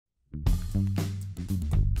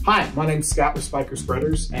Hi, my name is Scott with Spyker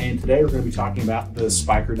Spreaders, and today we're going to be talking about the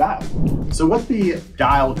Spyker dial. So what the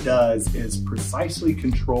dial does is precisely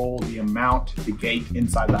control the amount the gate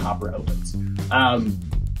inside the hopper opens.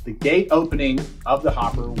 The gate opening of the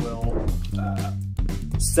hopper will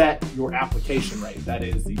set your application rate. That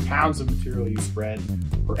is the pounds of material you spread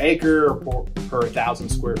per acre or per 1,000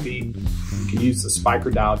 square feet. You can use the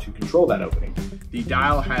Spyker dial to control that opening. The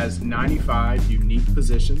dial has 95 unique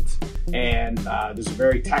positions, and there's a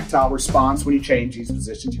very tactile response when you change these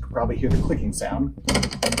positions. You can probably hear the clicking sound.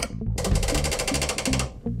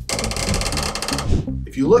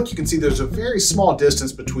 If you look, you can see there's a very small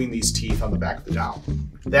distance between these teeth on the back of the dial.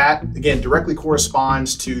 That, again, directly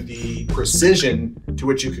corresponds to the precision to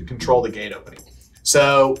which you could control the gate opening.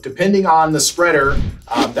 So depending on the spreader,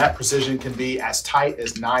 that precision can be as tight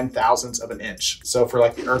as 9/1000ths of an inch. So for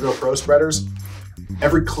like the Ergo Pro spreaders,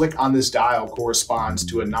 every click on this dial corresponds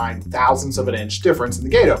to a 9/1000ths of an inch difference in the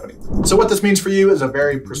gate opening. So what this means for you is a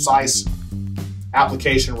very precise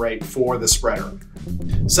application rate for the spreader.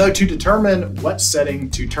 So to determine what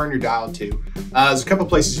setting to turn your dial to, there's a couple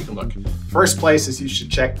places you can look. First place is you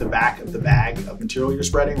should check the back of the bag of material you're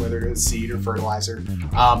spreading, whether it is seed or fertilizer.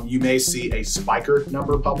 You may see a Spyker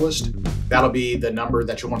number published. That'll be the number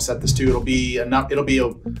that you'll want to set this to. It'll be a number,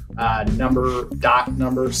 dot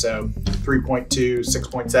number, so 3.2,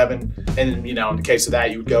 6.7, and in the case of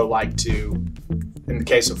that, you would go in the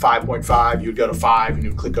case of 5.5, you would go to 5 and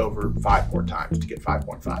you would click over 5 more times to get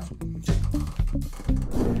 5.5.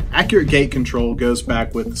 Accurate gate control goes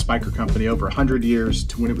back with the Spyker company over 100 years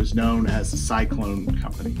to when it was known as the Cyclone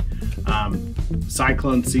Company.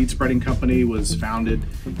 Cyclone Seed Spreading Company was founded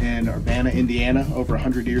in Urbana, Indiana over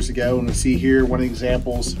 100 years ago, and we see here one of the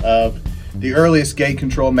examples of the earliest gate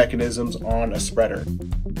control mechanisms on a spreader.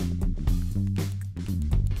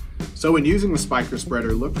 So when using the Spyker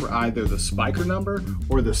spreader, look for either the Spyker number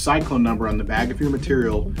or the Cyclone number on the bag of your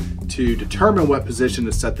material to determine what position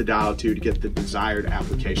to set the dial to get the desired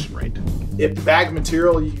application rate. If the bag of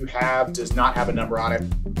material you have does not have a number on it,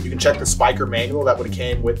 you can check the Spyker manual that would have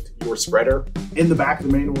came with your spreader. In the back of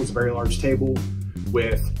the manual is a very large table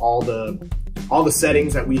with all the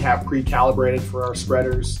settings that we have pre-calibrated for our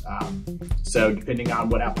spreaders. So depending on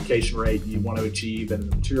what application rate you want to achieve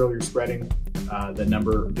and the material you're spreading,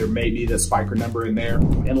 there may be the Spyker number in there.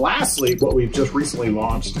 And lastly, what we've just recently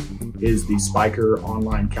launched is the Spyker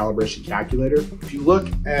online calibration calculator. If you look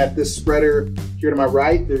at this spreader here to my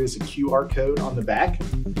right, there is a QR code on the back.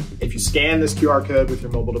 If you scan this QR code with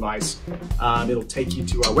your mobile device, it'll take you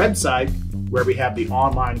to our website where we have the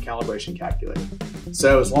online calibration calculator.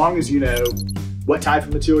 So as long as you know what type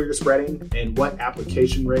of material you're spreading and what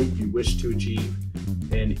application rate you wish to achieve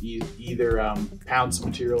in either pounds of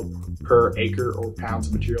material per acre or pounds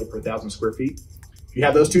of material per 1,000 square feet. If you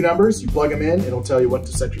have those two numbers, you plug them in, it'll tell you what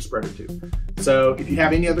to set your spreader to. So if you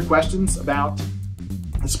have any other questions about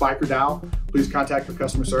the Spyker dial, please contact your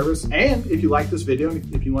customer service. And if you like this video,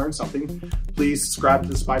 if you learned something, please subscribe to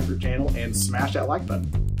the Spyker channel and smash that like button.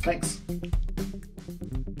 Thanks.